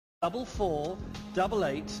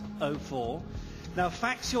448804. Now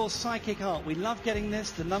fax your psychic art. We love getting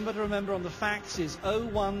this. The number to remember on the fax is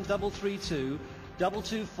 01332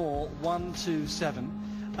 224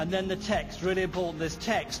 127. And then the text, really important, there's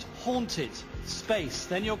text, haunted, space,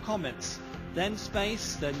 then your comments, then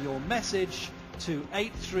space, then your message to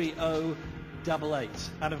 83088.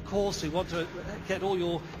 And of course we want to get all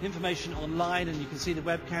your information online, and you can see the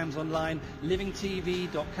webcams online,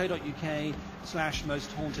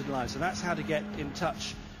 livingtv.co.uk/most-haunted-live. So that's how to get in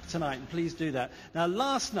touch tonight, and please do that. Now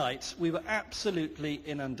last night we were absolutely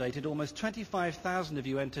inundated. Almost 25,000 of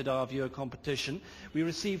you entered our viewer competition. We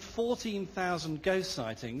received 14,000 ghost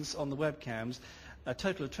sightings on the webcams, a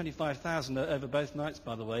total of 25,000 over both nights,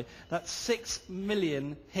 by the way. That's 6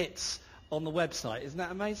 million hits on the website. Isn't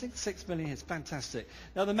that amazing? 6 million hits. Fantastic.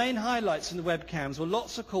 Now the main highlights in the webcams were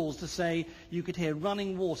lots of calls to say you could hear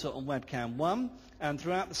running water on webcam 1, and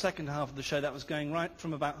throughout the second half of the show that was going right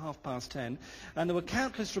from about 10:30. And there were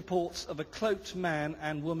countless reports of a cloaked man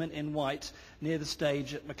and woman in white near the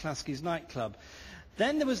stage at McCluskey's nightclub.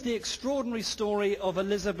 Then there was the extraordinary story of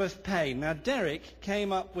Elizabeth Payne. Now Derek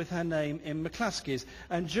came up with her name in McCluskey's,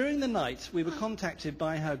 and during the night we were contacted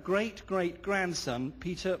by her great-great-grandson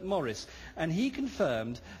Peter Morris, and he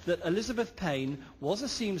confirmed that Elizabeth Payne was a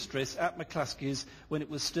seamstress at McCluskey's when it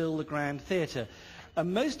was still the Grand Theatre.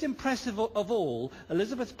 And most impressive of all,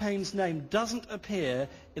 Elizabeth Payne's name doesn't appear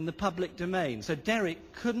in the public domain. So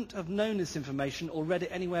Derek couldn't have known this information or read it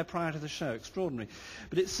anywhere prior to the show. Extraordinary.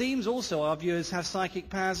 But it seems also our viewers have psychic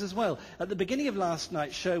powers as well. At the beginning of last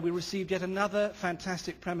night's show, we received yet another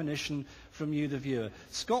fantastic premonition from you, the viewer.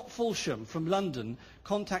 Scott Fulsham from London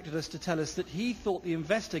contacted us to tell us that he thought the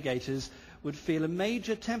investigators would feel a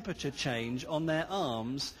major temperature change on their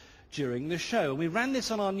arms during the show. And we ran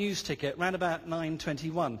this on our news ticket around about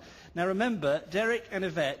 9:21. Now remember, Derek and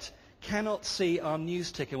Yvette cannot see our news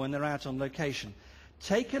ticker when they're out on location.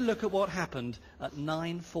 Take a look at what happened at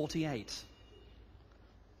 9:48.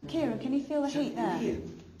 Kieran, can you feel the heat there? Here.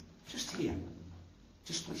 Just here.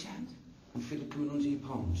 Just put your hand and feel it coming under your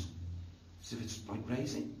palms. As if it's like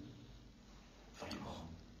raising. Very warm.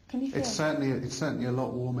 Can you feel It's certainly a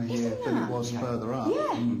lot warmer here than it was further up.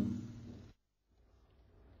 Yeah.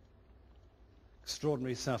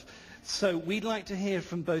 Extraordinary stuff. So we'd like to hear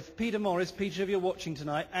from both Peter Morris, Peter, if you're watching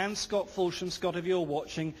tonight, and Scott Fulsham. Scott, if you're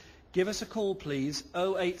watching, give us a call, please.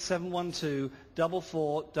 08712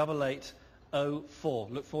 448804.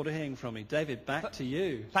 Look forward to hearing from you. David, back to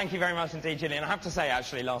you. Thank you very much indeed, Gillian. I have to say,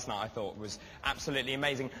 actually, last night I thought was absolutely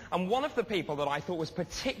amazing. And one of the people that I thought was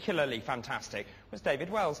particularly fantastic was David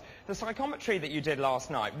Wells. The psychometry that you did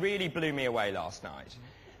last night really blew me away last night.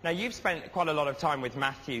 Now, you've spent quite a lot of time with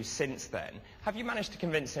Matthew since then. Have you managed to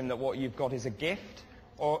convince him that what you've got is a gift,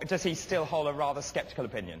 or does he still hold a rather sceptical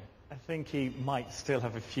opinion? I think he might still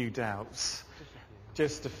have a few doubts.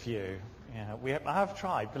 Just a few. Yeah, I have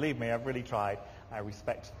tried, believe me, I've really tried. I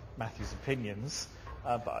respect Matthew's opinions,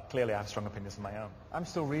 but clearly I have strong opinions of my own. I'm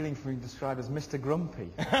still reeling from being described as Mr. Grumpy.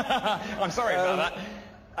 I'm sorry about that.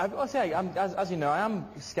 I'll say, as you know, I am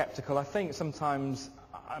sceptical. I think sometimes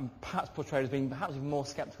I'm perhaps portrayed as being perhaps even more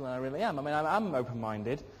sceptical than I really am. I mean, I'm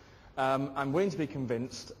open-minded. I'm willing to be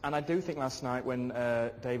convinced, and I do think last night when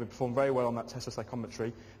David performed very well on that test of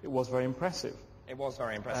psychometry, it was very impressive. It was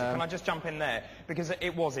very impressive. Can I just jump in there? Because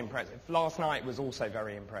it was impressive. Last night was also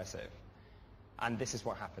very impressive. And this is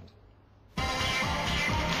what happened.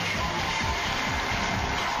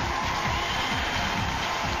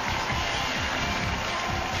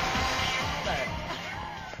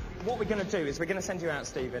 What we're going to do is we're going to send you out,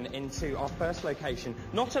 Stephen, into our first location,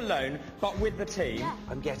 not alone, but with the team. Yeah.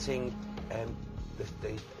 I'm getting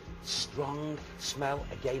the strong smell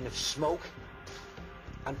again of smoke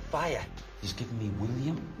and fire. He's given me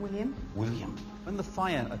William. William. When the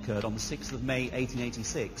fire occurred on the 6th of May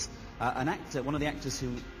 1886, an actor, one of the actors he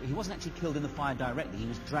wasn't actually killed in the fire directly, he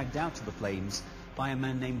was dragged out of the flames by a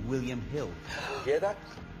man named William Hill. Hear that?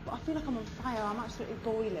 But I feel like I'm on fire. I'm absolutely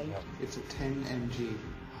boiling. It's a 10 mg.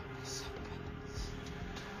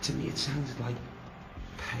 To me it sounded like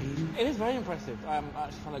pain. It is very impressive. I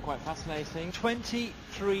actually found it quite fascinating.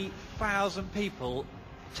 23,000 people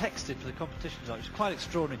texted for the competition tonight, which is quite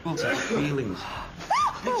extraordinary. Feelings.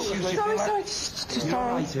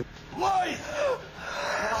 Sorry. Why?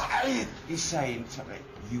 He's saying to me,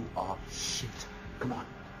 you are shit. Come on,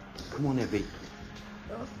 Evie.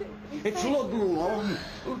 It's not long.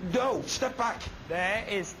 No, step back. There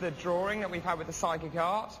is the drawing that we've had with the psychic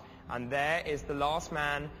art, and there is the last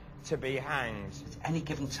man to be hanged. At any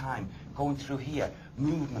given time, going through here,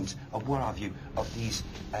 movement of what have you, of these,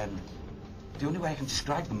 the only way I can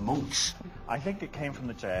describe them, monks. I think it came from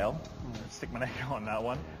the jail. Stick my neck out on that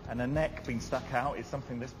one. And the neck being stuck out is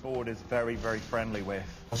something this board is very, very friendly with.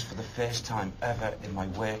 For the first time ever in my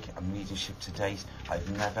work and mediumship to date, I've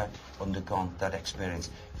never undergone that experience.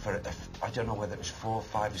 I don't know whether it was 4,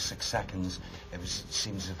 5 or 6 seconds, it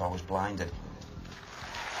seems as if I was blinded.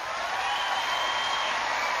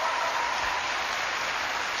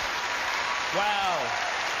 Well,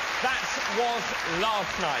 that was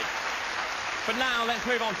last night. But now let's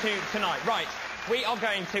move on to tonight. Right, we are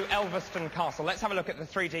going to Elveston Castle. Let's have a look at the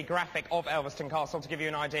 3D graphic of Elveston Castle to give you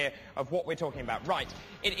an idea of what we're talking about. Right,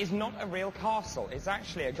 it is not a real castle. It's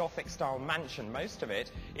actually a Gothic-style mansion. Most of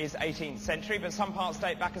it is 18th century, but some parts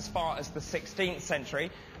date back as far as the 16th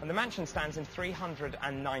century. And the mansion stands in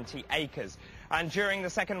 390 acres. And during the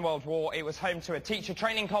Second World War, it was home to a teacher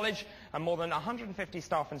training college, and more than 150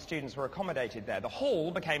 staff and students were accommodated there. The hall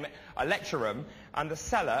became a lecture room, and the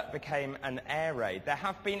cellar became an air raid. There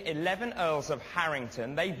have been 11 Earls of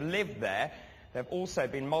Harrington. They've lived there. There have also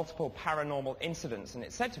been multiple paranormal incidents, and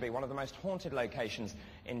it's said to be one of the most haunted locations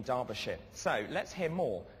in Derbyshire. So let's hear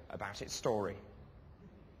more about its story.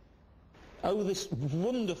 Oh, this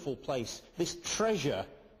wonderful place, this treasure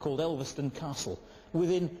called Elveston Castle,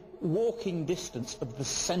 within walking distance of the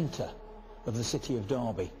centre of the city of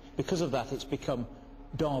Derby. Because of that, it's become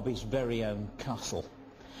Derby's very own castle.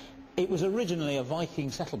 It was originally a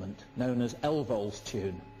Viking settlement known as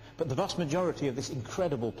Elvolstune, but the vast majority of this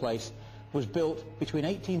incredible place was built between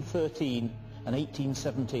 1813 and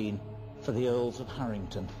 1817 for the Earls of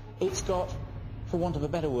Harrington. It's got, for want of a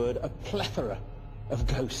better word, a plethora of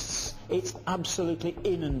ghosts. It's absolutely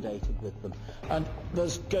inundated with them. And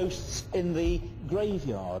there's ghosts in the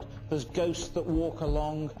graveyard. There's ghosts that walk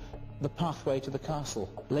along the pathway to the castle.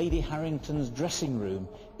 Lady Harrington's dressing room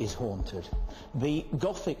is haunted. The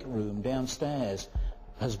Gothic room downstairs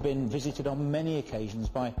has been visited on many occasions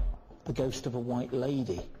by the ghost of a white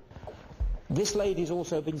lady. This lady's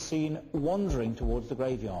also been seen wandering towards the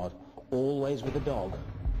graveyard, always with a dog.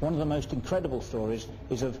 One of the most incredible stories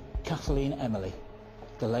is of Kathleen Emily,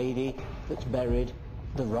 the lady that's buried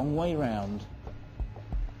the wrong way round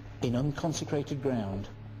in unconsecrated ground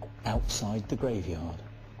outside the graveyard.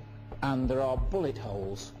 And there are bullet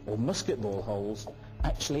holes, or musket ball holes,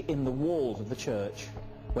 actually in the walls of the church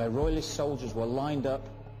where royalist soldiers were lined up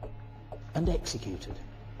and executed.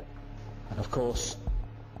 And of course,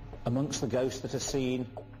 amongst the ghosts that are seen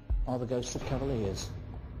are the ghosts of cavaliers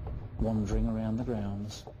wandering around the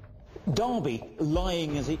grounds. Derby,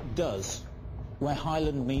 lying as it does, where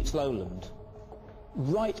Highland meets Lowland,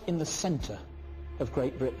 right in the centre of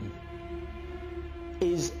Great Britain,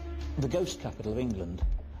 is the ghost capital of England.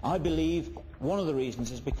 I believe one of the reasons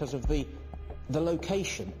is because of the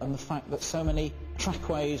location and the fact that so many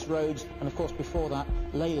trackways, roads, and of course before that,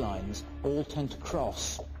 ley lines, all tend to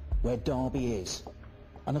cross where Derby is.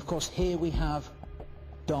 And of course here we have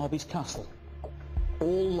Derby's castle,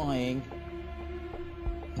 all lying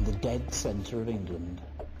in the dead centre of England.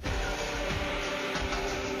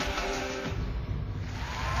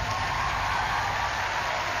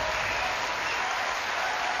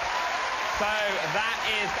 So that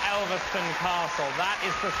is Elveston Castle. That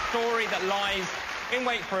is the story that lies in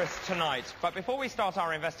wait for us tonight. But before we start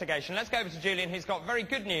our investigation, let's go over to Julian, who's got very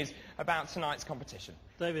good news about tonight's competition.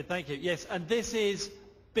 David, thank you. Yes, and this is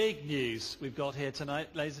big news we've got here tonight,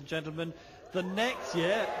 ladies and gentlemen. The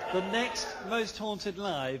next Most Haunted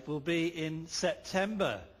Live will be in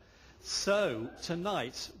September. So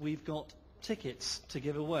tonight we've got tickets to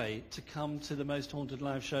give away to come to the Most Haunted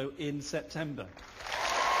Live show in September.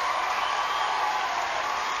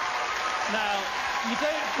 Now, you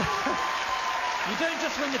don't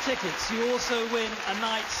just win the tickets, you also win a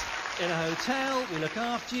night in a hotel. We look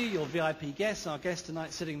after you, your VIP guests. Our guest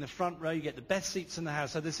tonight sitting in the front row. You get the best seats in the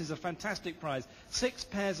house. So this is a fantastic prize. 6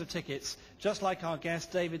 pairs of tickets, just like our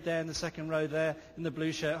guest, David there in the second row there in the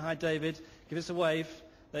blue shirt. Hi, David. Give us a wave.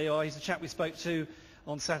 There you are. He's the chap we spoke to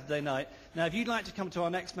on Saturday night. Now, if you'd like to come to our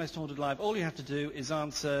next Most Haunted Live, all you have to do is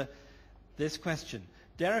answer this question.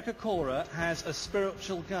 Derek Acora has a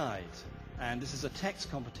spiritual guide. And this is a text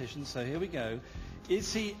competition, so here we go.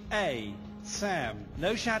 Is he A, Sam?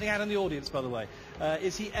 No shouting out in the audience, by the way.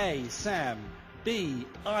 Is he A, Sam, B,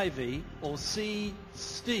 Ivy, or C,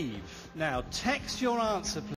 Steve? Now, text your answer, please.